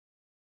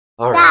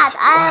All Dad,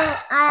 right.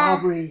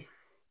 Aubrey,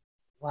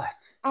 what?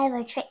 I have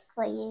a trick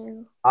for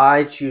you.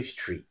 I choose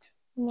treat.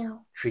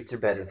 No. Treats are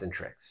better than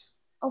tricks.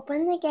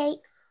 Open the gate.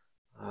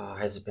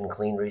 Has it been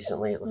cleaned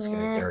recently? It looks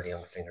kind of dirty on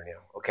the Yes.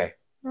 fingernail. Okay.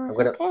 No, it's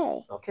I'm gonna.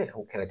 okay. Okay.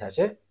 Can I touch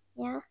it?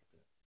 Yeah.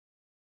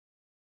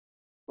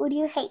 Who do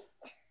you hate?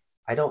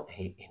 I don't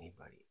hate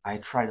anybody. I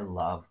try to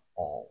love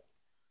all.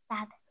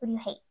 Dad, who do you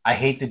hate? I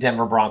hate the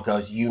Denver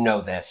Broncos. You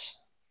know this.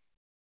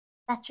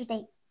 That's your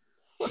date.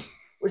 What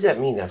does that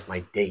mean? That's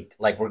my date.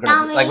 Like we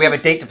have a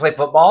date to play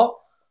football?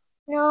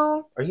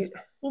 No. Are you?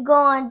 You go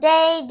on a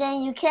date,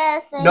 then you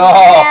kiss, then No, you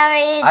get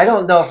married. I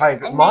don't know if I.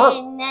 And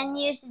Mom. then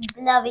you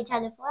love each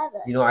other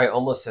forever. You know, I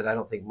almost said I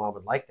don't think Mom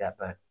would like that,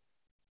 but.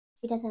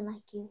 She doesn't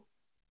like you.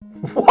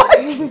 What?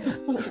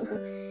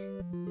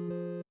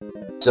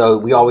 So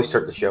we always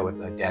start the show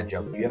with a dad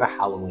joke. Do you have a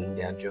Halloween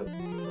dad joke?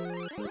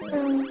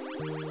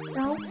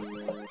 No.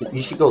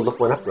 You should go look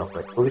one up real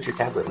quick. Go get your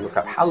tablet and look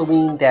up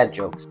Halloween dad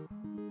jokes.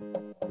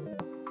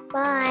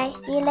 Bye.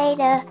 See you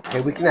later.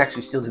 Okay, we can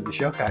actually still do the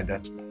show,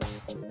 kinda.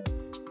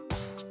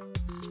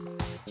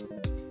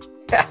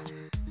 Yeah,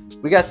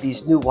 we got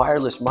these new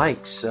wireless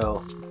mics,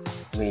 so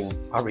I mean,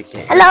 Aubrey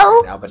can't hear Hello?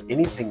 right now, but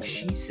anything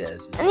she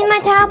says is I need my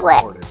also being tablet.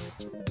 recorded.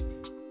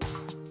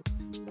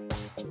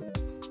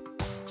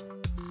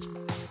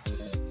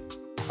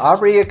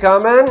 Aubrey, you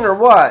coming or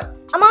what?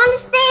 I'm on the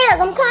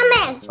stairs. I'm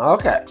coming.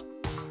 Okay.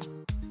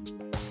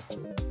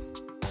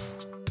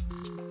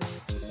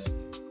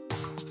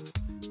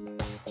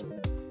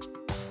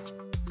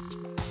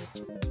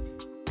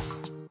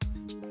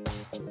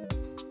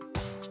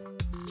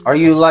 Are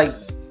you like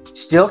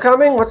still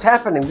coming? What's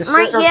happening? The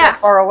stairs aren't that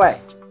far away.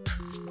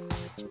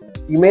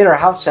 You made our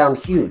house sound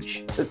huge.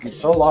 It took you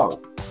so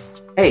long.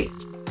 Hey,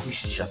 you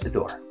should shut the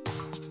door.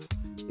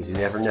 Because you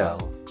never know.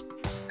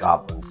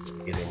 Goblins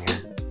gonna get in here.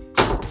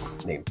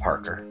 Named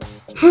Parker.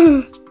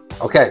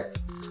 Okay.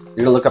 You're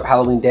gonna look up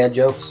Halloween dad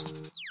jokes?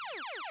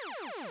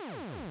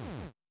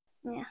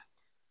 Yeah.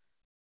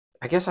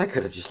 I guess I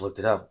could have just looked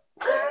it up.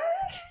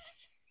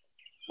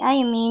 Yeah,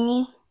 you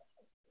meanie.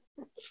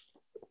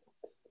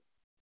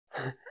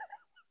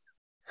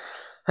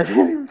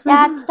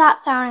 Dad, stop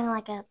sounding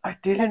like a. I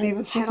didn't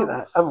even think of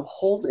that. I'm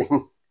holding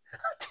a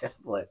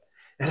tablet,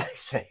 and I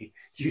say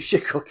you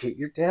should go get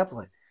your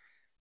tablet.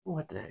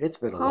 What the? It's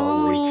been a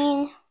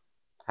long week.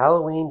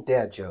 Halloween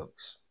dad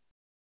jokes.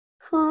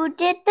 Who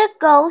did the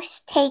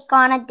ghost take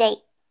on a date?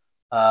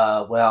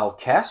 Well,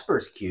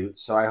 Casper's cute,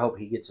 so I hope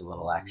he gets a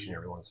little action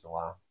every once in a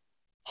while.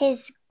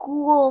 His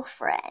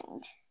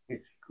girlfriend.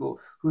 It's cool.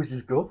 Who's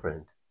his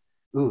girlfriend?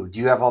 Ooh, do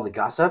you have all the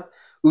gossip?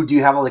 Ooh, do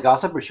you have all the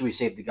gossip, or should we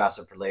save the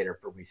gossip for later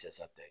for recess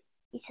update?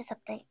 Recess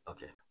update.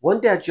 Okay.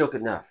 One dad joke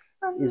is No.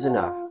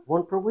 enough.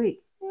 One per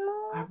week.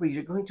 No. Aubrey,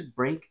 you're going to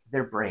break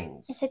their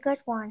brains. It's a good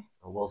one.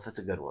 Oh, well, if it's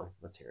a good one,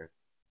 let's hear it.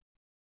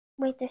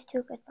 Wait, there's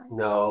two good ones.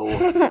 No.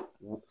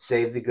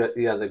 Save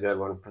the other good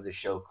one for the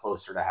show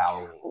closer to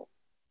Halloween.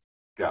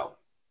 Go.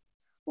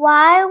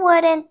 Why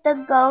wouldn't the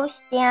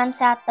ghost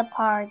dance at the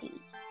party?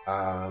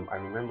 I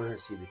remember,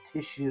 see, the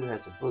tissue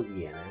has a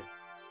boogie in it.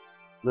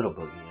 Little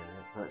boogie in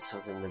it. But so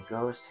then the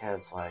ghost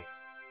has like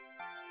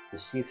the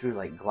see-through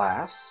like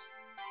glass.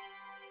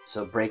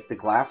 So break the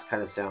glass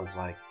kind of sounds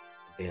like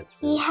a dance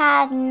move. He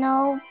had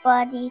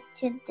nobody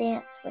to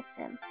dance with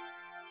him.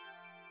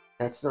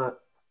 That's not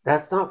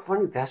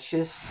funny. That's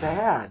just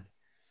sad.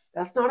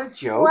 That's not a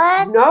joke.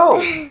 What?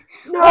 No.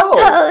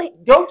 No.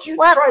 Don't you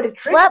try to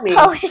trick me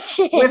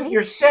with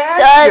your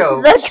sad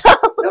jokes.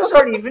 Those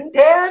aren't even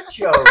dad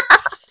jokes.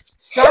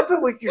 Stop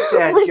it with your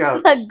sad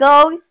jokes. The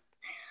ghost.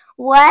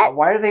 What?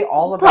 Why are they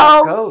all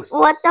about ghosts?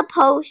 What the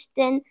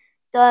posting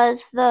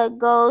does the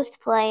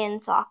ghost play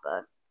in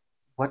soccer?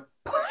 What?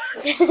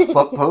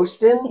 What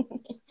posting?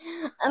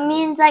 It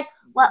means like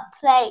what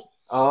place.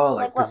 Oh,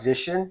 like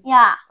position?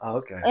 Yeah. Oh,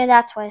 okay. Yeah,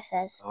 that's what it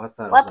says. Oh, I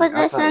thought what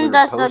position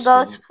does the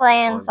ghost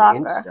play in soccer?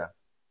 Insta.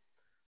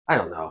 I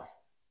don't know.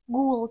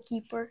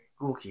 Goalkeeper.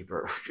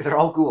 Goalkeeper. They're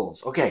all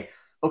ghouls. Okay.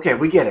 Okay,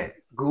 we get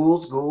it.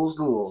 Ghouls, ghouls,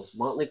 ghouls.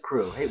 Motley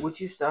Crue. Hey, would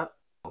you stop?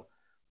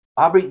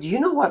 Aubrey, do you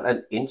know what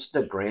an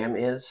Instagram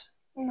is?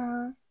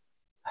 No.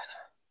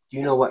 Do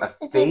you know what a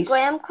It's face? It's a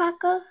graham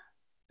cracker?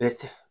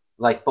 It's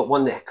like, but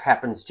one that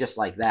happens just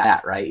like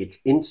that, right? It's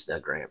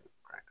Instagram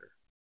cracker.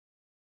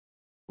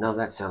 No,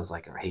 that sounds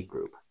like a hate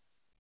group.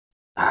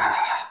 I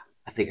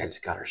think I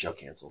just got our show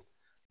canceled.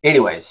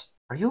 Anyways,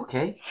 are you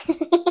okay?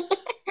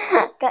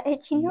 Got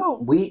itchy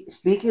nose.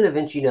 Speaking of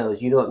itchy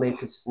nose, you know what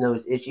makes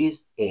nose itchy?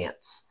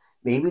 Ants.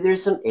 Maybe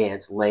there's some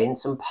ants laying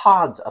some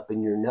pods up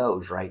in your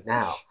nose right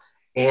now.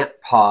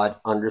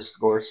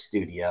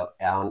 AntPod_studio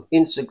on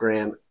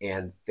Instagram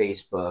and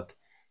Facebook,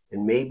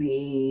 and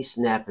maybe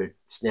Snap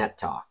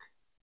Talk.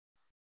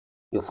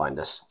 You'll find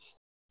us.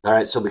 All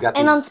right, so we got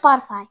and on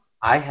Spotify.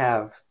 We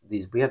have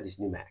these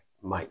new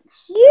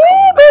mics.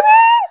 Yeah, baby.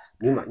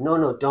 New mic.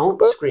 No,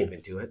 don't scream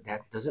into it.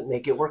 That doesn't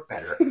make it work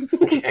better.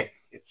 Okay,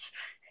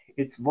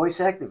 it's voice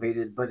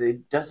activated, but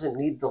it doesn't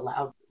need the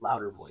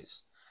louder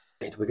voice.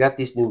 Right, we got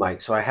these new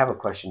mics, so I have a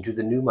question. Do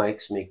the new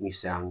mics make me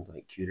sound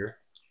like cuter?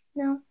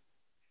 No.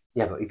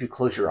 Yeah, but if you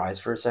close your eyes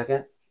for a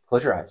second,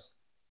 close your eyes.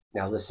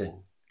 Now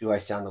listen, do I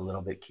sound a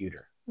little bit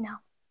cuter? No.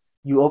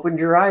 You opened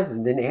your eyes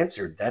and then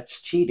answered.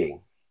 That's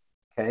cheating.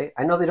 Okay?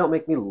 I know they don't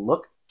make me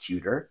look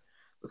cuter.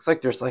 Looks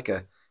like there's like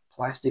a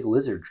plastic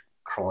lizard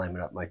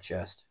climbing up my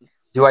chest.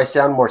 Do I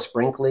sound more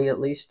sprinkly at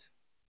least?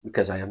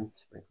 Because I am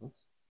sprinkles.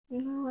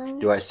 No,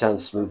 Do I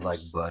sound smooth like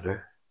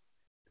butter?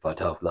 If I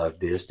talk like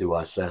this, do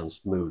I sound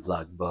smooth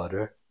like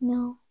butter?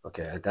 No.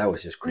 Okay, that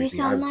was just creepy.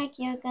 You sound like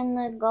you're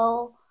gonna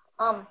go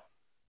to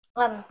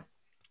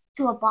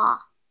a bar.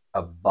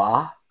 A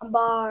bar? A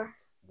bar.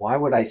 Why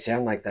would I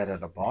sound like that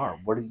at a bar?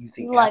 What do you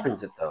think Like,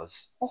 happens at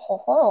those? ho ho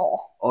ho.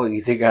 Oh,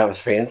 you think I was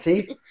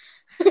fancy?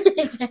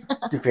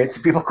 Do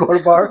fancy people go to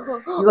a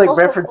bar? You like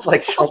reference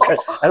like some kind.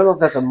 I don't know if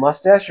that's a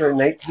mustache or a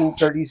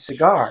 1930s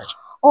cigar.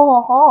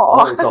 Oh ho.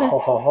 Oh, it's a ho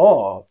ho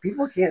ho.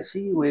 People can't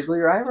see you wiggle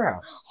your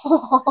eyebrows,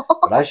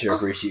 but I sure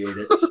appreciate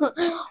it.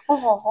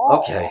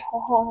 Okay.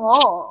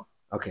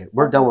 Okay,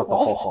 we're done with the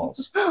ho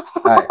hos. All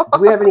right. Do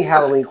we have any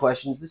Halloween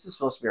questions? This is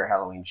supposed to be our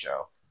Halloween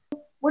show.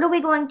 What are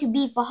we going to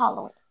be for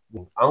Halloween?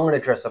 I'm going to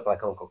dress up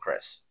like Uncle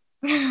Chris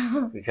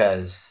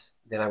because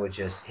then I would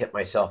just hit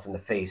myself in the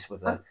face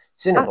with a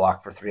cinder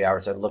block for 3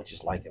 hours. I'd look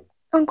just like him.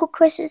 Uncle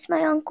Chris is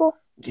my uncle.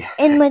 Yeah.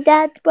 And my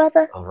dad's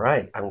brother. All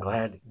right. I'm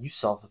glad you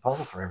solved the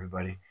puzzle for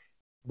everybody.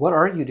 What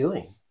are you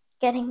doing?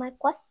 Getting my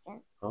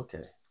question.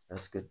 Okay.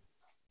 That's good.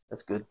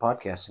 That's good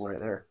podcasting right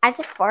there. I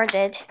just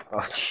farted.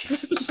 Oh,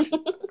 Jesus.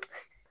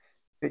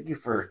 Thank you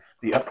for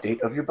the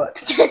update of your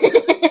butt.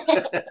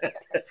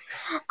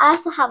 I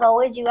also have a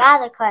would you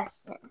rather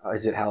question.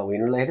 Is it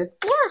Halloween related?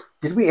 Yeah.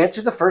 Did we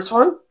answer the first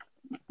one?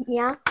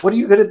 Yeah. What are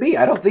you going to be?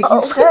 I don't think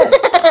you said.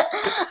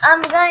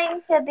 I'm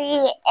going to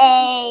be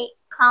a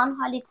clown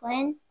Harley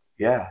Quinn.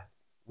 Yeah.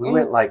 We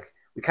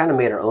kind of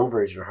made our own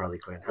version of Harley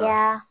Quinn, huh?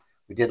 Yeah.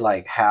 We did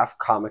like half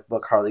comic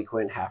book Harley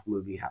Quinn, half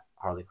movie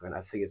Harley Quinn.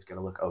 I think it's going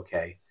to look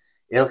okay.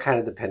 It'll kind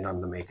of depend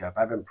on the makeup.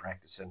 I've been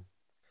practicing.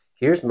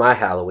 Here's my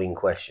Halloween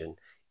question.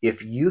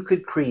 If you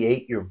could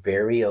create your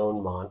very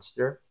own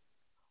monster,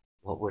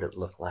 what would it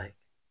look like?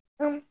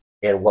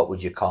 And what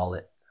would you call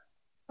it?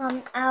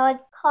 I would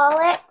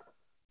call it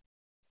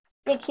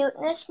the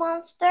cuteness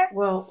monster.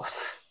 Well,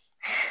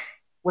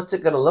 what's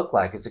it going to look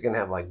like? Is it going to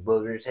have like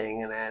boogers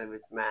hanging out of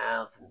its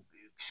mouth and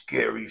big,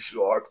 scary,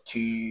 sharp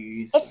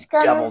teeth,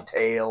 double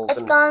tails?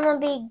 It's going to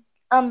be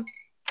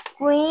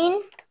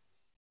green.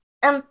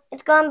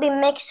 It's going to be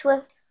mixed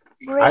with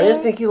green. I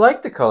didn't think you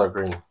liked the color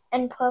green.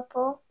 And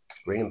purple.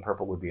 Green and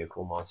purple would be a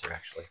cool monster,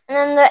 actually.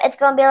 And then it's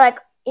gonna be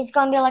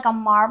like a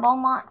marble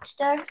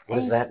monster. What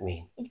does that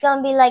mean? It's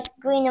gonna be like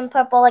green and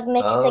purple like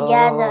mixed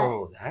together.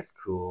 Oh, that's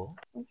cool.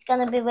 It's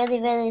gonna be really,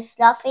 really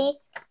fluffy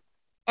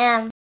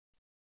and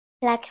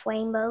likes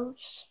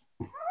rainbows.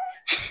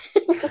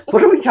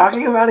 What are we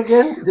talking about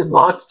again? The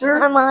monster?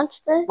 A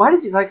monster. Why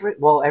does he like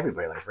well,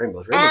 everybody likes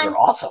rainbows. Rainbows are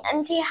awesome.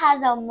 And he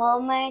has a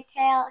mermaid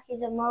tail.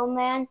 He's a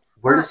merman.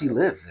 Where does he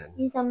live then?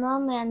 He's a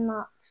merman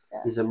monster.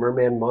 He's a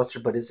merman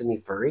monster, but isn't he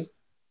furry?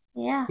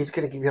 Yeah. He's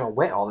going to get all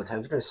wet all the time.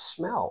 He's going to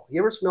smell.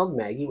 You ever smelled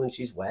Maggie when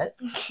she's wet?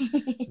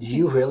 Do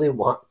you really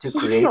want to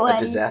create a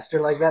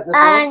disaster like that in this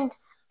world?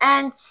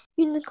 And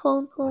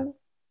unicorn home.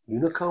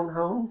 Unicorn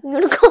home?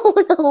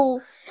 Unicorn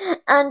home.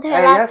 And hey,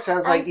 that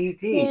sounds like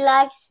E.T. He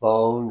likes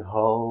Bone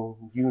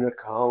home,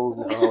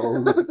 unicorn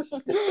home.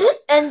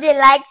 And he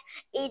likes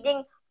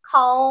eating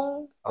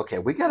cone. Okay,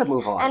 we got to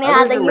move on. And he I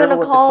has don't even remember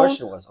what the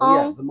question was. Oh,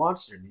 yeah, the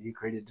monster. Then you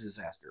created a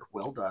disaster.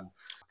 Well done.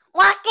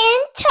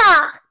 Walking,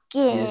 talking.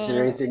 Is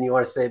there anything you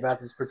want to say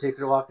about this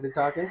particular walking and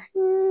talking?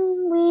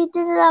 We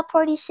did it at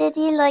Party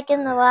City like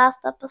in the last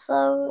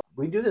episode.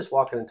 We do this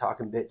walking and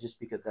talking bit just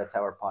because that's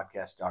how our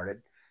podcast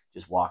started.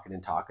 Just walking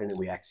and talking, and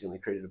we accidentally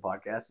created a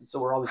podcast. And so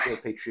we're always going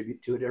to pay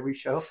tribute to it every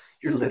show.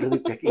 You're literally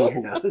picking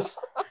your nose.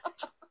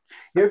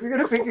 If you're going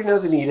to pick your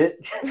nose and eat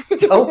it,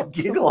 don't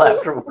giggle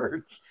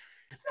afterwards.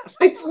 That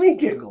makes me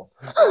giggle.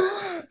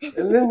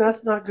 And then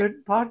that's not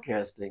good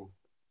podcasting.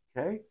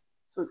 Okay?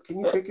 So can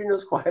you pick your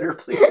nose quieter,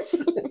 please?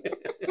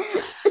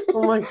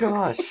 Oh my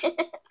gosh.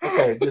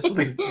 Okay, this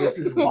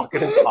is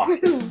walking and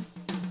talking.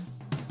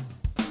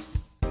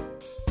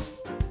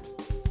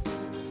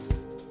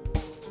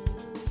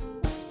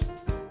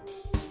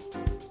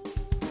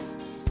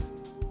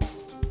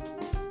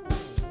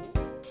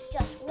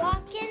 Just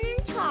walking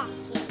and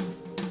talking.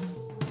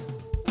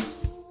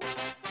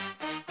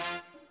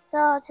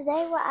 So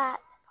today we're at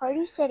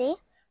Party City.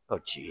 Oh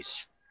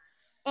jeez.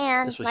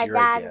 And my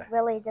dad idea.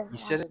 Really doesn't You want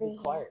said to it'd be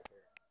be quiet.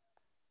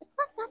 It's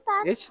not that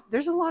bad.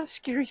 There's a lot of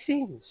scary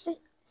things.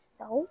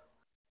 So?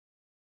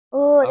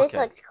 Ooh, this Okay.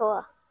 looks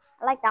cool.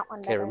 I like that one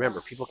Okay, better.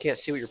 remember, people can't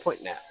see what you're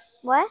pointing at.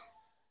 What?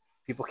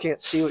 People can't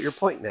see what you're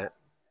pointing at.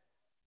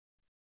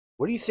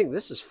 What do you think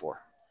this is for?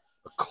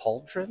 A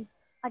cauldron?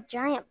 A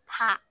giant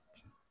pot.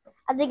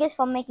 I think it's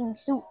for making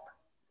soup.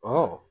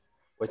 Oh. Well,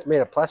 it's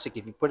made of plastic.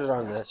 If you put it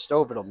on the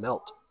stove, it'll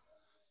melt.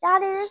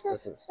 Daddy, this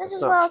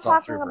is what I was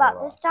talking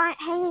about. This giant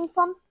hanging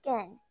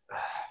pumpkin.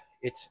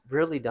 It's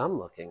really dumb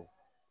looking.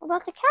 What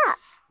about the cat?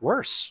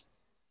 Worse.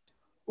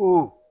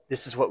 Ooh,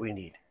 this is what we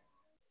need.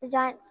 The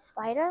giant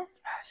spider?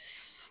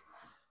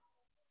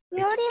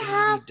 We already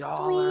have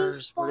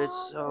 $80, but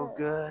it's so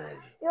good.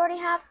 We already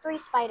have 3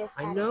 spiders.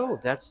 I know.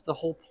 That's the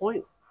whole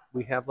point.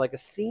 We have like a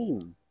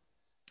theme.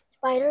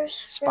 Spiders?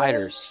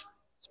 Spiders. Really?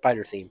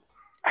 Spider theme.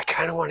 I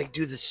kind of want to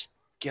do the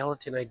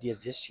skeleton idea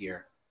this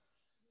year.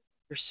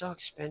 They're so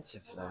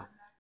expensive though.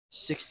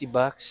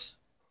 $60.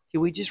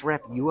 Can we just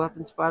wrap you up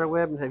in spider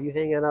web and have you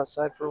hang out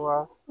outside for a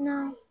while?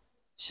 No.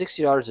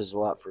 $60 is a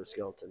lot for a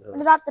skeleton, huh?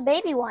 What about the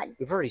baby one?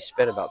 We've already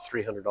spent about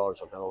 $300 on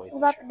Halloween. What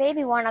about the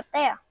baby one up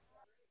there?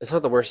 It's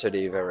not the worst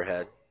idea you've ever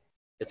had.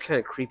 It's kind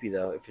of creepy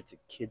though if it's a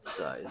kid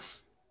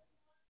size.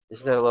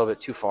 Isn't that a little bit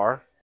too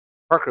far?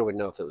 Parker would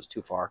know if it was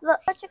too far. Look,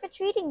 a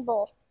trick-or-treating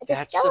bowl. It's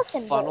that's a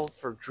skeleton a funnel bowl.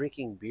 for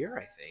drinking beer,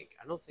 I think.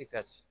 I don't think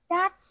that's...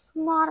 That's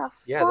not a funnel.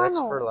 Yeah, that's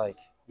for like...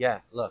 Yeah,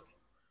 look.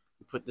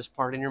 You put this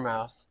part in your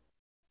mouth,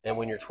 and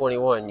when you're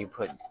 21, you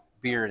put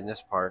beer in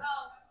this part.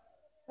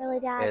 Really,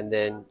 Dad? And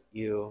then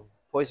you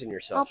poison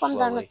yourself slowly. I'm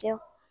done with you.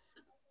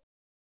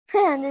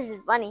 This is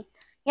funny.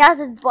 He has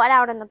his butt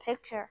out in the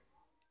picture.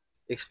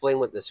 Explain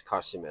what this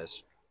costume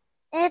is.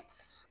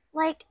 It's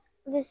like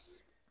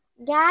this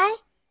guy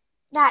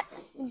that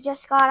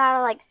just got out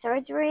of like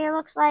surgery, it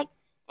looks like,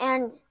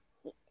 and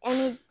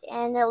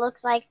it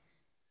looks like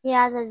he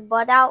has his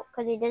butt out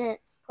because he didn't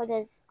put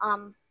his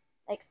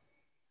like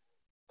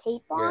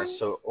tape on. Yeah,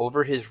 so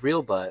over his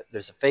real butt,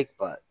 there's a fake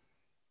butt.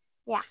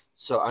 Yeah.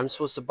 So I'm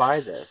supposed to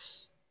buy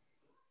this.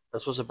 I'm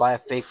supposed to buy a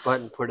fake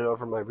butt and put it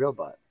over my real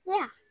butt.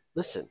 Yeah.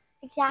 Listen.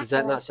 Exactly. Does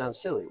that not sound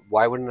silly?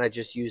 Why wouldn't I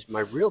just use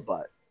my real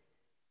butt?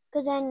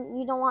 Because then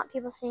you don't want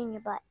people seeing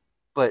your butt.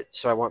 But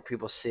so I want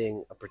people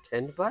seeing a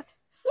pretend butt?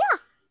 Yeah.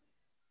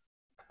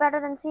 It's better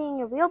than seeing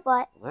your real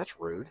butt. Well, that's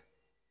rude.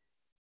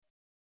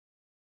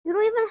 You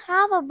don't even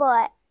have a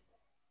butt.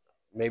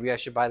 Maybe I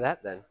should buy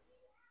that then.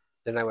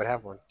 Then I would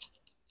have one.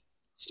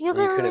 You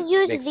can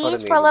use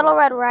these for Little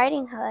Red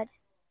Riding Hood.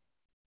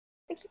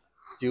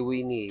 Do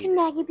we need Can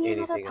Maggie be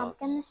another anything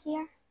pumpkin else? this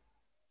year?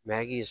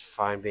 Maggie is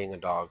fine being a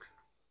dog.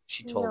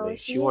 She told No, me.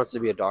 She wants to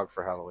be a dog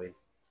for Halloween.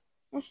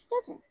 No, she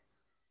doesn't.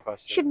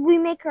 Should we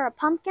make her a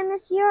pumpkin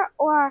this year,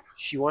 or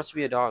She wants to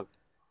be a dog.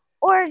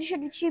 or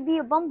should she be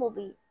a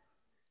bumblebee?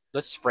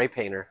 Let's spray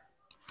paint her.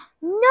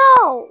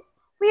 No!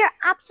 We are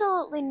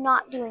absolutely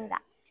not doing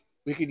that.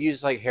 We could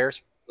use like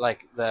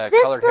the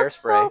This colored looks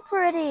hairspray. so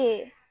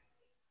pretty.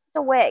 It's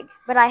a wig,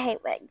 but I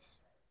hate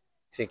wigs.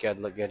 Think I'd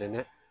look good in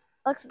it?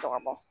 Looks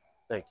adorable.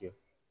 Thank you.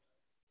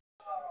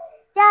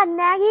 Dad,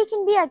 Maggie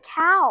can be a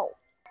cow.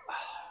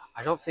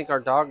 I don't think our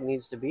dog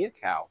needs to be a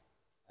cow.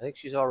 I think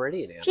she's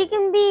already an animal. She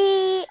can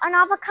be an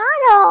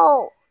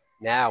avocado.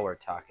 Now we're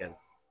talking.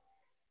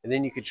 And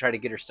then you could try to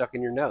get her stuck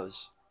in your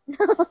nose.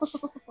 I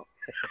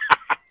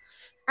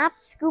have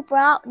to scoop her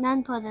out and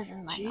then put it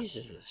in my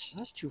Jesus,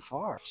 that's too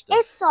far.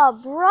 It's a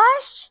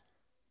brush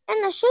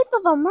in the shape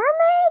of a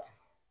mermaid?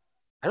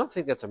 I don't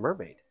think that's a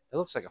mermaid. It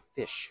looks like a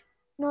fish.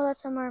 No,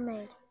 that's a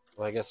mermaid.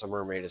 Well, I guess a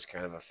mermaid is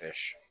kind of a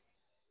fish.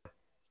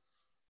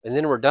 And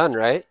then we're done,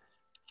 right?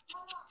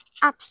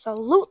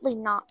 Absolutely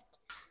not.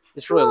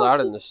 It's really loud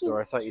in this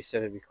store. I thought you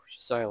said it'd be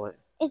silent.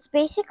 It's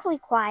basically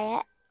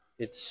quiet.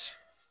 It's...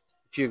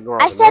 If you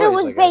ignore all the I said noise,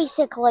 it was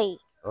basically.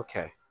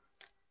 Okay.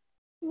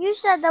 You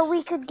said that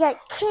we could get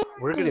candy.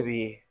 We're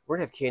gonna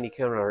have candy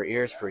coming out of our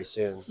ears pretty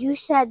soon. You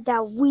said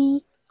that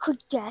we could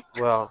get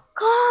Well,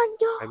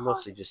 candy. I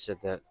mostly just said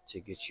that to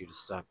get you to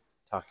stop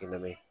talking to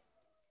me.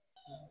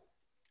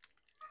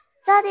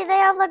 Daddy, they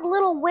have like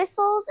little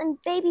whistles and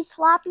baby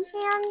sloppy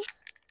hands.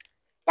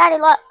 Daddy,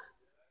 look.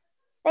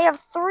 They have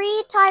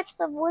 3 types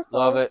of whistles.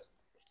 Love it.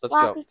 Let's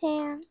sloppy go.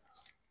 hands.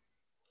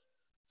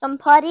 Some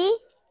putty.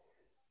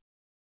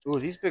 Ooh,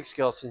 these big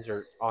skeletons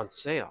are on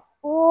sale.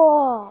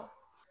 Whoa.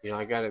 You know,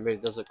 I gotta admit,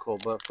 it does look cool,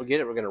 but forget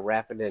it, we're gonna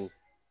wrap it in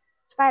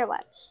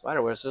Spiderwebs.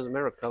 spiderwebs. Doesn't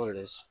matter what color it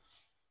is.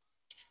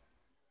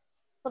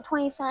 For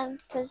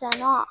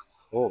 25% off.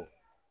 Oh.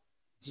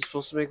 Is this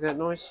supposed to make that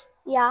noise?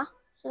 Yeah.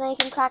 So then you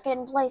can crack it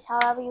in place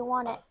however you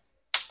want it.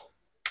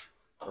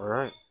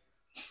 Alright.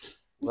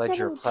 Glad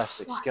you're a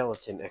plastic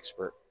skeleton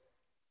expert.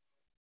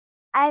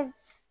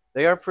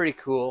 They are pretty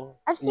cool.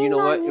 And you know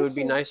what? It would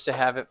be nice to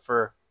have it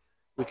for...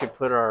 We could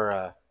put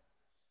our...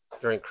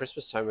 during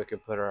Christmas time, we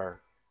could put our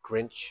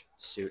Grinch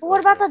suit. But what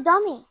about the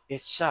dummy?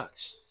 It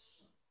sucks.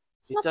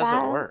 It's It not doesn't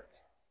bad. work.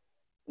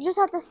 You just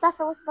have to stuff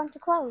it with a bunch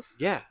of clothes.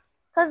 Yeah.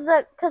 Cause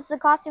the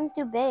costume's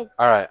too big.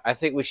 Alright, I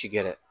think we should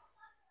get it.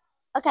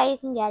 Okay, you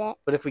can get it.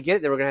 But if we get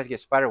it, then we're gonna have to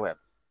get spiderweb.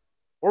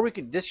 Or we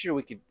could this year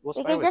we could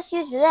just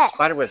use this.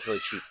 Spiderweb's really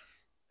cheap.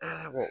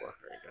 That won't work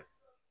very good.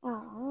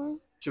 Aww.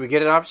 Should we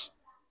get it, Aubs?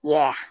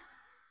 Yeah.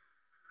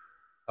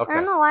 Okay. I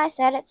don't know why I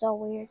said it so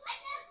weird.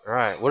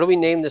 Alright, what do we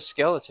name this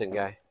skeleton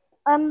guy?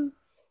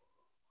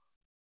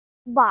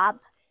 Bob.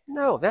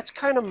 No, that's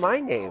kind of my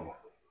name.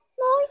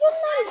 No,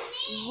 your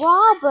name's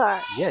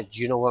Robert. Yeah,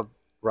 do you know what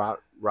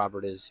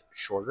Robert is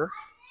shorter?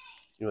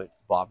 You know what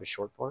Bob is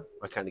short for?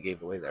 I kind of gave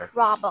it away there.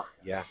 Robert.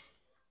 Yeah.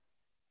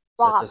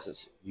 Bob. So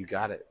you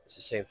got it. It's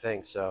the same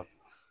thing. So,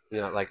 you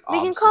know, like We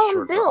Aubs can call is him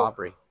short Bill. for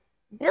Aubrey.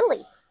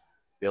 Billy.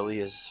 Billy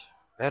is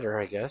better,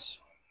 I guess.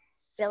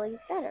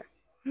 Billy's better.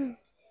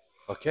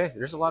 Okay,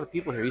 there's a lot of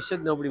people here. You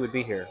said nobody would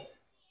be here.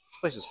 This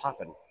place is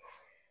hopping.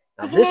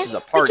 Now this is a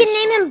party. We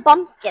can name him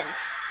Bumpkin.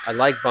 I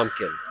like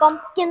Bumpkin.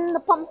 Bumpkin the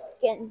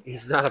Pumpkin.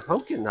 He's not a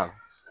pumpkin though.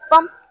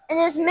 And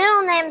his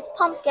middle name's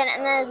Pumpkin,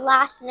 and then his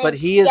last name. But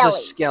he Skelly. is a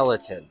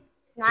skeleton.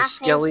 So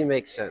Skelly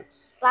makes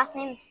sense. Last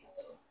name.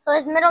 So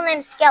his middle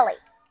name's Skelly.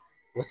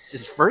 What's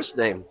his first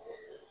name?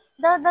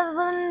 The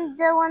one that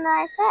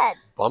I said.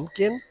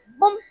 Bumpkin?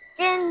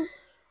 Bumpkin.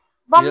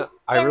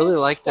 I really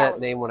liked that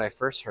name when I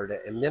first heard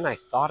it, and then I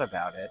thought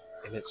about it,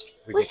 and it's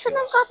ridiculous. We should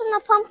have gotten a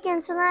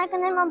pumpkin, so then I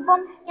can name him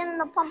Bumpkin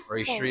the Pumpkin. Are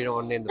you sure you don't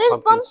want to name the There's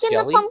pumpkin Bumpkin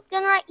Skelly? the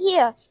Pumpkin right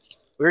here.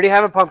 We already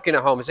have a pumpkin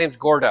at home. His name's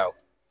Gordo.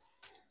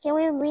 Can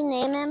we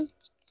rename him?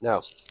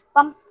 No.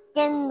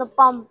 Bumpkin the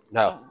Pumpkin.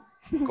 No.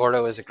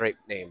 Gordo is a great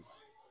name.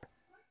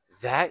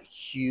 That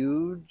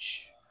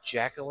huge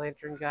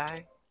jack-o'-lantern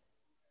guy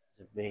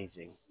is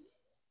amazing.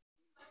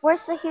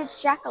 Where's the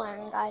huge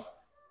jack-o'-lantern guy?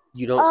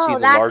 You don't see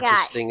the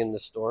largest thing in the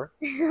store?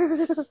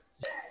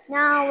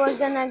 Now we're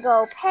gonna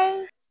go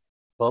pay.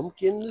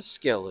 Bumpkin the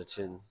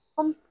skeleton.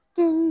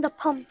 Bumpkin the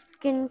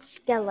pumpkin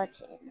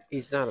skeleton.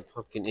 He's not a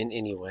pumpkin in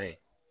any way.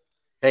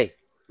 Hey,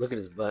 look at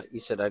his butt. You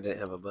said I didn't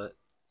have a butt.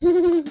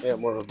 I got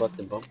more of a butt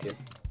than Bumpkin.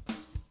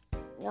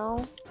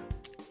 No.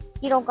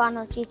 You don't got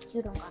no cheeks.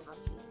 You don't got no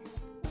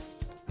cheeks.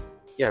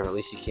 Yeah, or at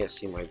least you can't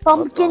see my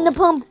Bumpkin the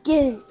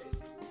Pumpkin.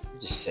 I'm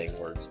just saying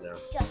words now.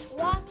 Just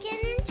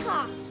walking and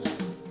talking.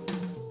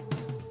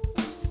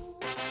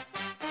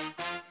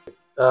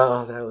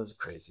 Oh, that was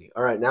crazy.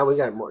 All right, now we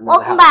got more.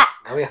 Welcome back.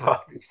 Now we have a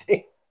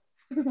thing.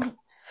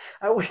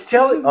 I was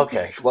telling.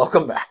 Okay,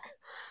 welcome back.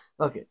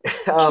 Okay.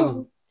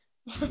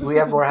 We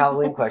have more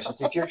Halloween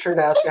questions. It's your turn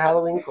to ask a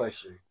Halloween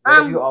question.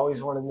 What do you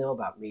always want to know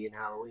about me and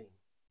Halloween?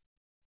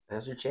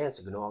 Now's your chance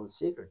to know all the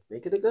secrets.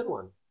 Make it a good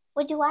one.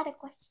 Would you rather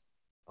question?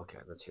 Okay,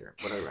 let's hear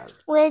it. What would I rather?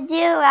 Would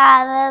you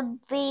rather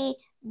be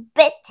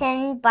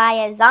bitten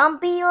by a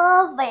zombie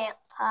or a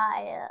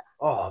vampire?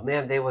 Oh,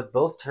 man, they would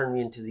both turn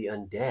me into the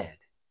undead.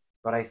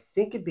 But I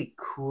think it'd be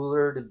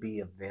cooler to be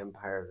a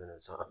vampire than a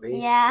zombie.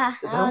 Yeah.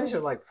 The zombies are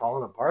like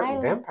falling apart,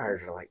 and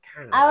vampires are like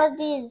kind of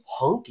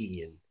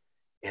hunky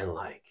and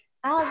like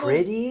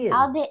pretty.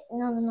 No.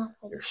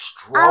 They're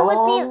strong. I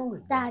would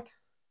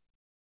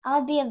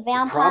be a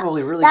vampire.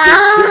 Probably really good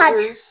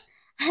kissers.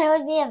 I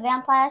would be a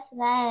vampire so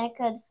that I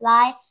could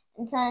fly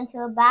and turn into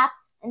a bat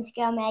and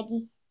scare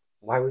Maggie.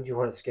 Why would you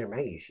want to scare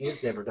Maggie? She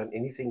has never done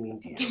anything mean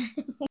to you.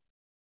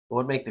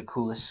 What would make the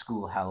coolest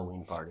school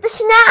Halloween party? The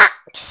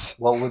snacks!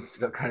 What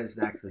kind of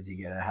snacks would you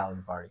get at a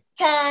Halloween party?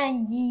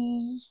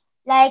 Candy.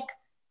 Like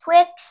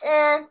Twix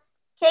and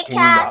Kit Kats. Can you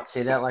not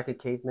say that like a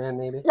caveman,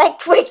 maybe? Like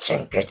Twix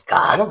and Kit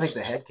Kats. I don't think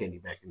they had candy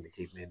back in the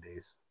caveman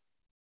days.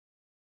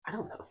 I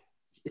don't know.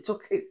 It's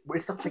okay.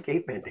 It's not the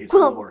caveman days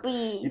anymore.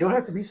 You don't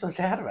have to be so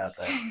sad about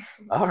that.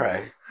 All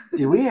right.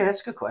 Did we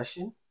ask a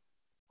question?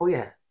 Oh,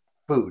 yeah.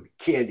 Food,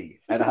 candy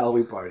at a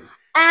Halloween party.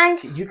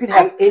 And you could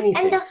have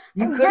anything.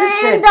 You could have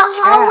said the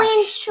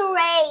Halloween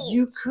charades.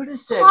 You could have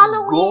said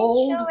Halloween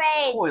gold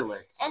charades.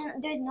 toilets.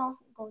 And there's no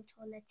gold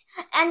toilets.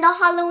 And the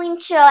Halloween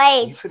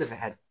charades. You could have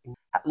had.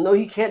 No,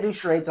 you can't do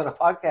charades on a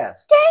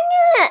podcast. Dang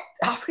it!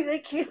 Aubrey, they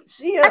can't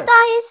see us. I thought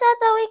you said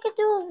that we could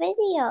do a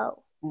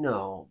video.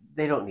 No,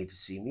 they don't need to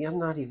see me. I'm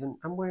in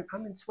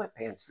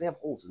sweatpants. They have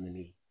holes in the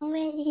knee. I'm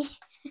ready.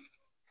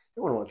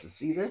 No one wants to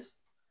see this.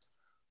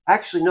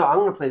 Actually, no, I'm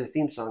going to play the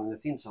theme song, and the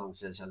theme song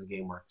says how the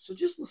game works. So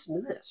just listen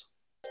to this.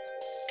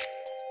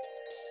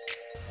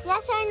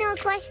 Yes or no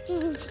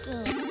questions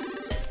game.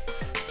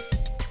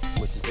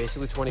 Which is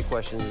basically 20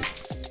 questions,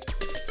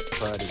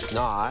 but it's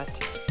not,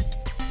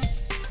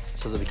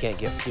 so that we can't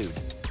get sued.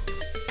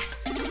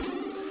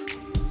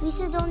 We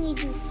should only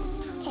do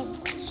 10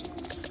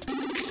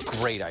 questions.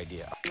 Great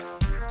idea.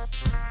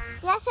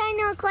 Yes or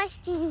no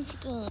questions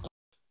game.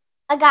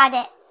 I got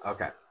it.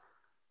 Okay.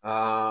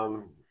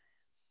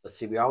 Let's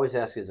see, we always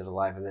ask, is it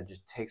alive? And that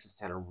just takes us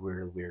down a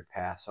really weird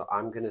path. So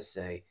I'm going to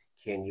say,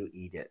 can you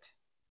eat it?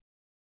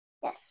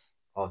 Yes.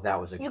 Oh, that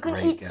was a great guess. You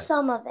can eat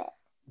some of it.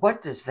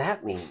 What does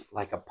that mean?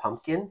 Like a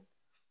pumpkin?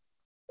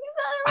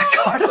 I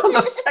got it on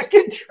the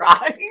second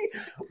try?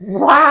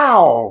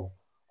 Wow!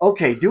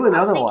 Okay, do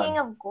another one. I'm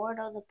thinking of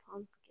Gordo the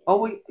Pumpkin. Oh,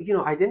 wait,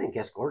 I didn't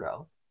guess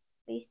Gordo.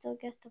 But you still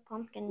guessed the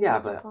pumpkin. Yeah,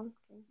 but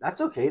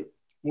that's okay.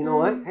 You know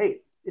what?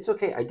 Hey, it's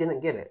okay. I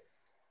didn't get it.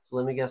 So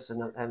let me ask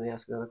another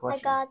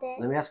question. I got it.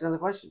 Let me ask another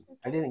question. Okay.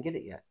 I didn't get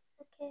it yet.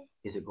 Okay.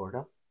 Is it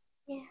Gordo?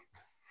 Yeah.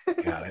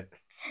 Got it.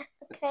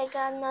 Okay, I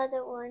got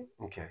another one.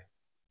 Okay.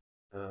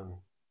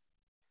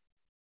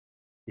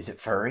 Is it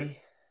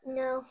furry?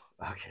 No.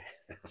 Okay.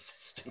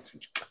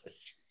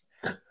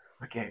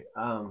 Okay.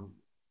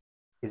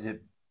 Is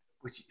it?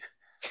 Would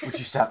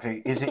you stop?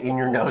 Is it in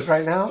your nose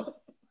right now?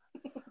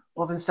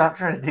 Well, then stop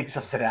trying to dig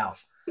something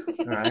out.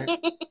 All right.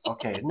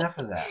 Okay. Enough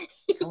of that.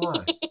 Come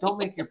on. Don't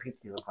make your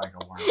pinky look like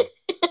a worm.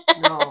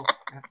 No,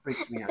 that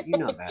freaks me out. You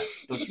know that.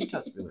 Don't you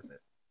touch me with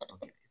it.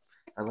 Okay.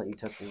 I let you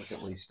touch me with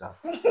it when you stop.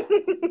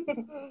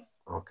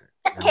 Okay.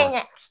 Okay,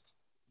 next.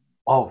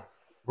 Oh,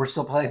 we're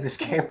still playing this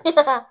game?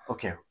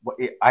 Okay.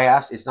 I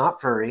asked, it's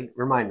not furry.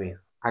 Remind me.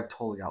 I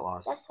totally got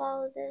lost. That's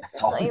all it is.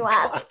 That's all what you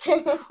asked.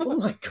 Oh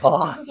my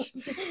gosh.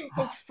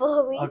 It's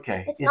furry.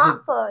 Okay. It's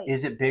not furry.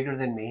 Is it bigger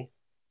than me?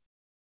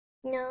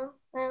 No,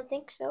 I don't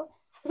think so.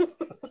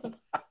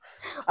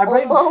 I'm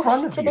right in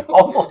front of you.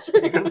 Almost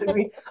bigger than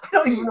me. I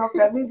don't even know if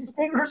that means it's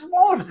bigger or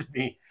smaller than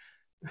me.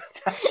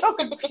 That's so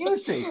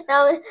confusing.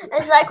 No,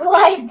 it's like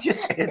right.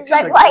 It's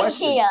like right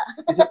here.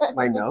 Is it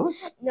my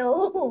nose?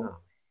 No.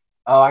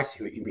 Oh, I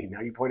see what you mean.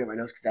 Now you point at my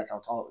nose because that's how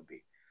tall it would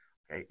be.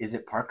 Okay. Is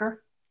it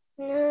Parker?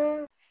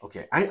 No.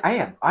 Okay.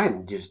 I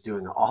am just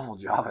doing an awful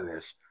job of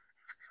this.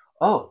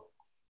 Oh,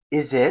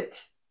 is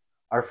it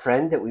our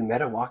friend that we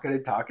met at Walking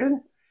and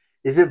Talking?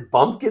 Is it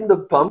Bumpkin the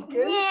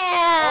Pumpkin?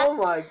 Yeah. Oh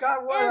my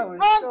God! Wow, that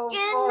was so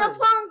fun. Bumpkin the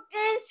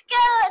Pumpkin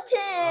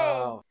skeleton.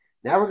 Oh.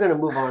 Now we're gonna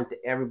move on to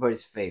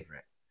everybody's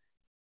favorite.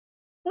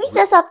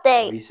 Recess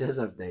update. Recess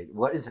update.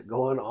 What is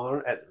going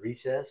on at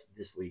recess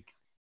this week?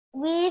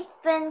 We've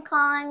been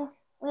calling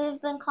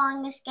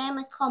this game.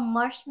 It's called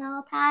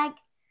Marshmallow Tag.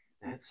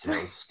 That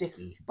sounds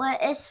sticky. But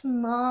it's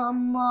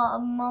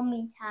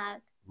mummy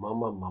tag.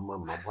 Mama,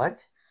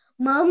 what?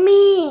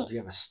 Mummy. Do you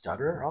have a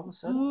stutter all of a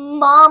sudden?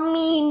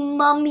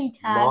 Mummy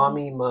tag.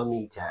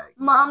 Mommy tag.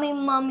 Mommy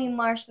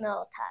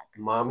marshmallow tag.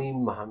 Mommy.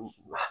 Mommy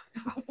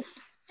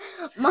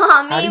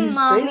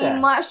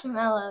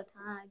marshmallow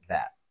tag.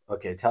 That.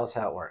 Okay, tell us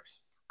how it works.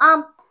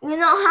 You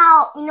know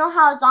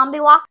how zombie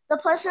walk? The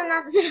person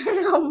that's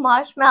the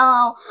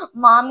marshmallow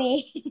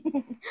mommy,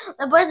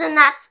 the person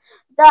that's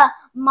the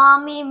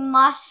mommy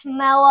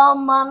marshmallow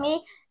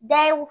mummy,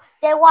 they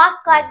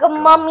walk like a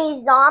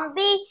mummy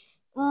zombie.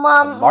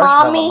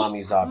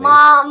 Mummy zombie.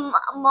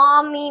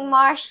 Mommy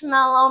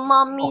marshmallow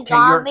mummy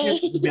zombie. Okay,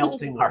 you're just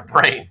melting our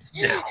brains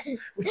now.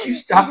 Would you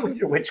stop with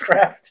your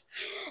witchcraft?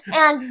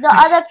 And the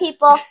other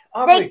people,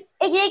 they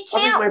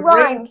can't my run.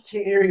 My brain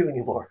can't hear you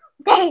anymore.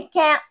 They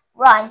can't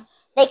run.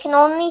 They can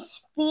only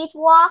speed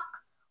walk,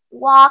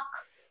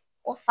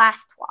 or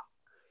fast walk.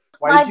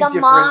 Why did you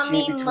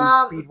differentiate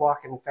between speed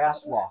walk and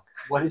fast walk?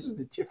 What is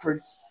the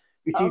difference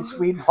between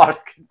speed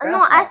walk and fast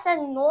walk? No, I said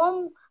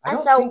normal. I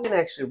don't think you can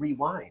actually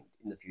rewind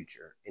in the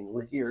future and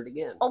we'll hear it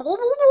again.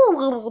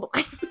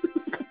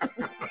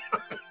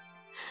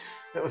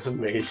 That was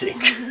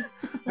amazing.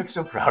 I'm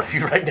so proud of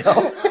you right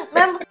now.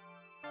 Remember?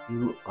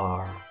 You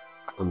are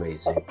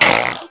amazing.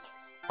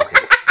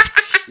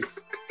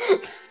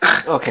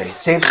 Okay,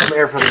 save some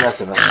air for the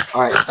rest of us.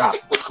 All right, stop.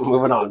 We're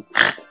moving on.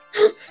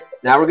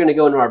 Now we're going to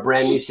go into our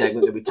brand new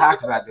segment that we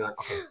talked about doing.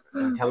 Okay,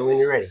 tell me when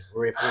you're ready.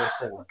 We're ready for the next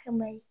segment. Okay, I'm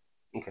ready.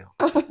 Okay,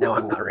 no,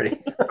 I'm not ready.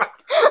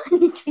 I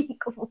need to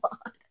drink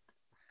water.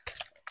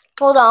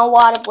 Hold on,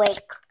 water break.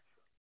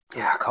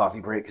 Yeah, coffee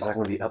break, because I'm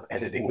going to be up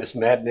editing this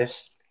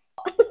madness.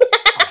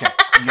 Okay,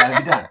 you got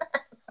to be done.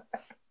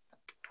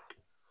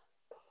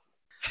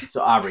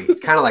 So, Aubrey, it's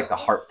kind of like the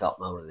heartfelt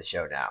moment of the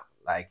show now.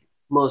 Like,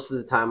 most of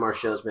the time our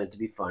show's meant to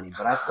be funny,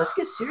 but let's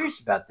get serious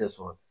about this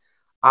one.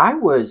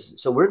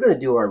 So we're going to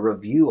do our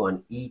review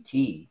on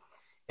E.T.,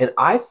 and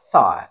I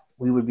thought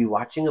we would be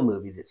watching a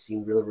movie that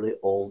seemed really, really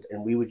old,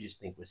 and we would just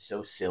think was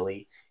so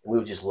silly, and we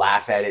would just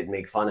laugh at it and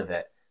make fun of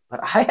it.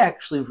 But I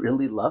actually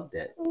really loved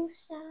it. It was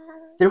sad.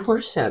 There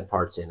were sad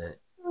parts in it.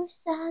 It was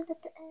sad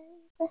at the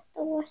end. That's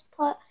the worst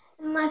part.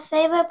 And my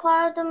favorite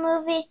part of the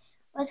movie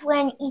was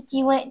when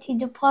E.T. went to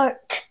the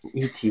park.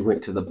 E.T.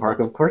 went to the park.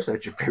 Of course,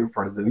 that's your favorite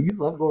part of the movie. You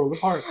love going to the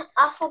park.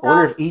 I forgot. I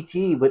wonder if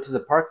E.T. went to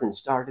the park and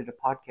started a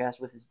podcast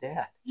with his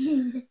dad.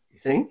 You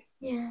think?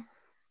 Yeah.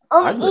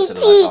 I'd listen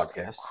to that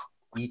podcast.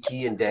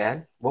 E.T. and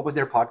Dad. What would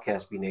their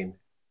podcast be named?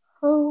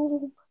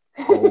 Home.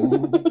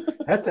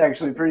 That's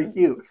actually pretty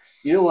cute.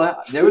 You know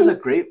what? There was a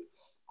great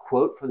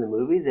quote from the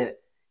movie that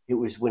it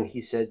was when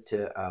he said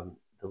to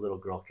the little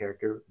girl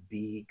character,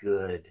 "Be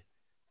good."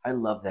 I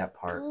love that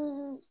part.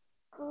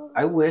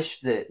 I wish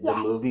that the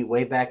movie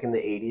way back in the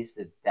 80s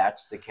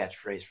that's the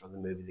catchphrase from the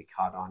movie that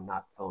caught on,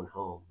 not phone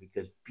home,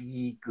 because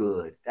be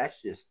good. That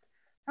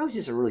was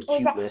just a really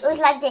cute message. It was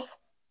like this.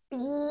 Be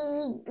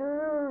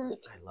good.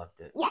 I loved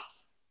it.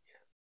 Yes.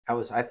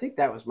 I think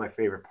that was my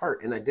favorite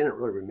part, and I didn't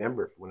really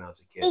remember it when I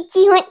was a kid.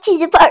 E.T. went to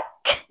the park.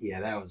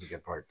 Yeah, that was a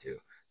good part too.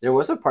 There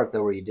was a part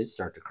though where you did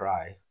start to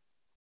cry.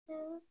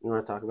 You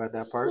want to talk about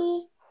that part?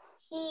 He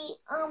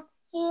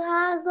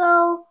had to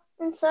go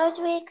in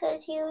surgery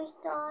because he was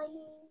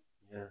dying.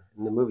 Yeah,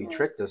 and the movie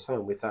tricked us,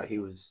 huh? We thought he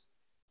was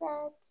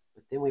dead.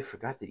 But then we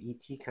forgot that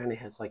E.T. kind of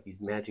has like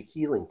these magic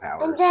healing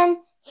powers. And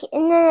then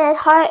his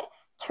heart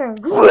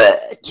turned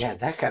red. Yeah,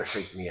 that kind of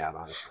freaked me out,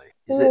 honestly.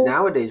 Is that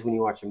nowadays when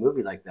you watch a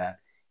movie like that,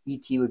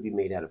 E.T. would be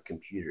made out of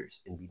computers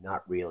and be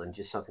not real and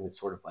just something that's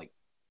sort of like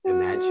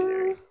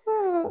imaginary.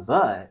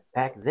 But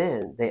back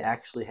then, they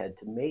actually had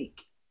to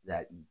make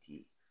that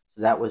E.T.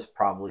 So that was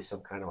probably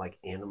some kind of like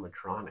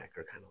animatronic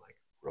or kind of like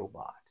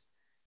robot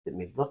that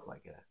made it look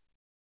like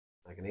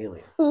an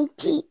alien.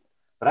 E.T.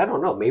 But I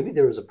don't know. Maybe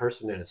there was a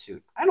person in a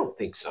suit. I don't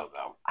think so,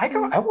 though. I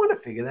want to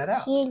figure that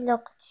out. He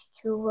looked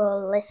too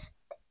realistic.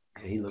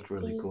 Yeah, he looked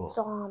really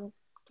cool.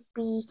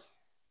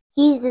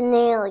 He's an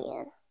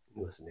alien. He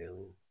was an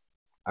alien.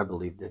 I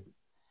believed it.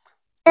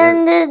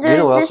 And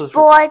there's this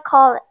boy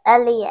called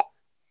Elliot.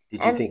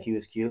 Did you think he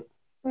was cute?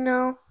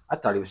 No. I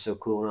thought he was so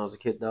cool when I was a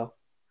kid, though.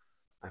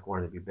 I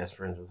wanted to be best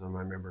friends with him, I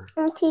remember.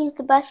 And he's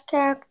the best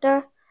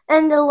character.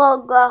 And the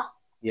logo.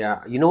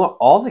 Yeah, you know what?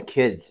 All the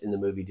kids in the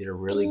movie did a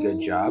really good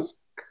job.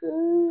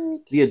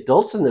 Good. The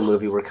adults in the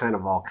movie were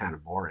all kind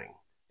of boring.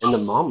 And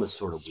the mom was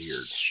sort of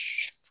weird.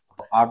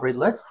 Aubrey,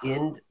 let's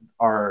end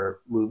our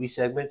movie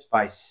segments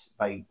by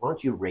why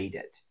don't you rate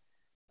it?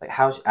 Like,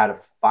 out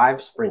of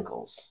 5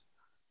 sprinkles,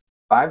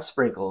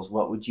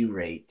 what would you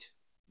rate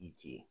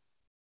E.T.?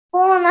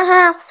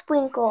 4.5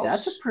 sprinkles.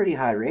 That's a pretty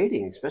high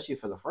rating, especially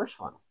for the first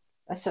one.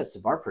 That sets the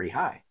bar pretty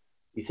high.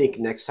 You think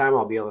next time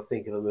I'll be able to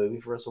think of a movie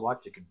for us to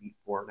watch that could beat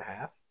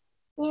 4.5?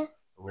 Yeah.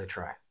 I'm going to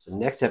try. So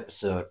next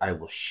episode, I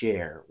will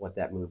share what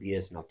that movie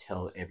is, and I'll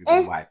tell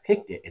everybody why I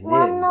picked it. And then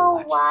wanna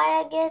know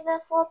why I gave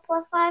it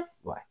 4.5?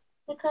 Why?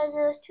 Because it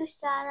was too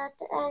sad at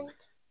the end.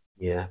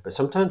 Yeah, but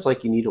sometimes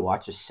you need to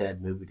watch a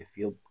sad movie to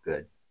feel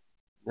good.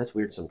 That's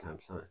weird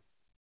sometimes, huh?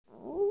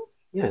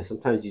 Yeah,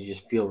 sometimes you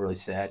just feel really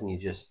sad, and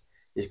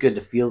it's good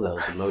to feel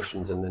those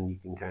emotions, and then you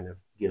can kind of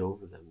get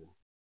over them and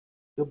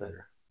feel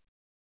better.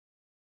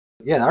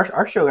 Yeah,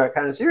 our show got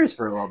kind of serious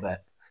for a little bit.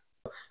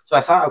 So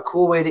I thought a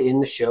cool way to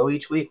end the show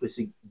each week was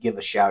to give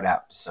a shout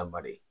out to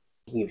somebody.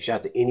 You can give a shout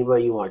out to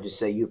anybody you want. Just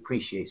say you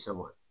appreciate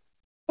someone.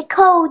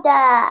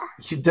 Dakota.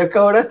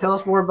 Dakota? Tell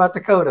us more about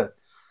Dakota.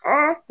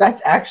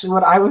 That's actually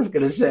what I was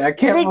going to say. I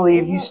can't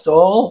believe you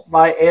stole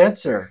my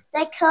answer.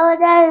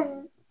 Dakota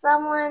is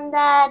someone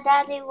that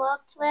Daddy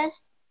works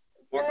with.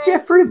 Yeah,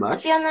 pretty much.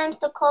 If your name's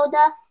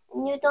Dakota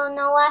and you don't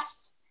know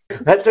us.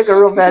 That took a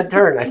real bad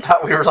turn. I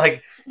thought we were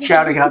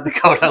shouting out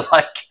Dakota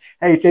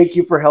hey, thank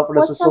you for helping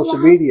us with social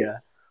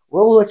media.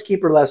 Well, let's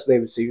keep her last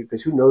name a secret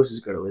because who knows who's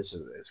going to listen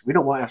to this. We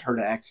don't want her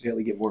to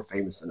accidentally get more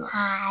famous than us.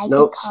 Hi,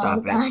 nope,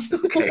 Dakota.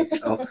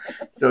 Stop it.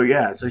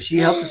 Okay, so she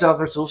helped us out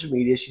with our social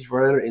media. She's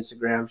running our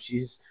Instagram.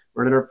 She's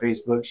running our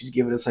Facebook. She's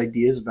giving us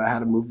ideas about how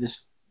to move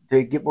this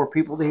to get more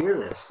people to hear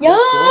this. Yeah.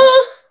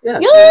 Yeah.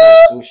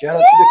 Yeah. So shout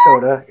out to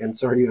Dakota. And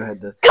sorry you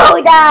had the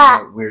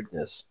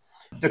weirdness.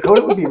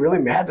 Dakota would be really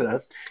mad at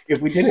us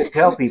if we didn't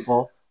tell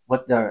people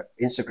what the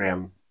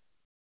Instagram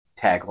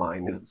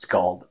tagline is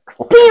called.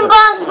 Bean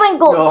Bong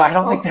Sprinkles. No, I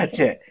don't think that's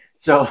it.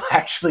 So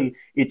actually,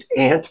 it's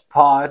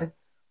AntPod_studio.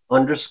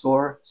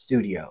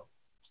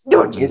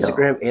 On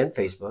Instagram and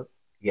Facebook.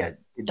 Yeah,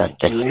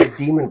 doing a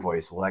demon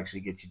voice will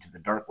actually get you to the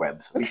dark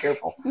web, so be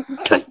careful.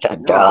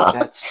 No,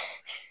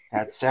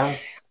 that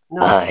sounds...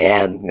 No. I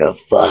am your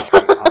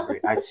father.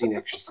 I've seen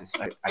Exorcist.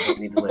 I don't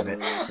need to live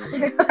it.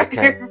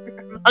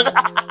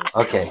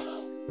 Okay.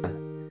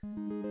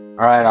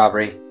 All right,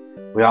 Aubrey.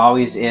 We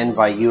always end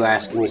by you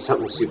asking me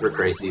something super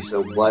crazy.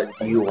 So what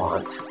do you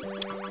want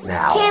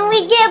now? Can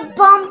we get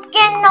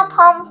Bumpkin the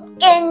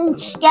Pumpkin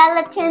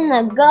skeleton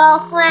a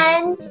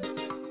girlfriend?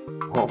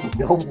 Oh,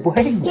 no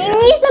way, man. He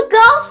needs a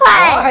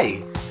girlfriend.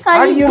 Why?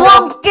 Because he's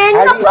Bumpkin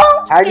the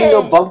Pumpkin. How do you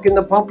know Bumpkin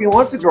the Pumpkin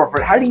wants a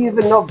girlfriend? How do you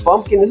even know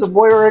Bumpkin is a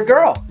boy or a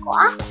girl?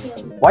 Ask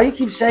him. Why do you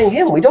keep saying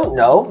him? We don't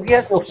know. He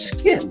has no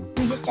skin.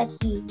 You just said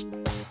he.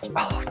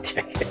 Oh,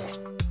 dang it.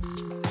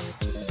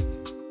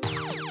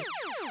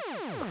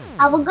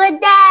 Have a good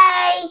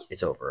day.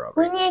 It's over,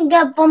 Aubrey. We need to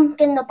get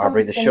Bumpkin the Pumpkin.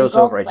 Aubrey, the show's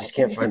over. I just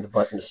can't find the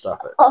button to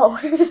stop it. Oh.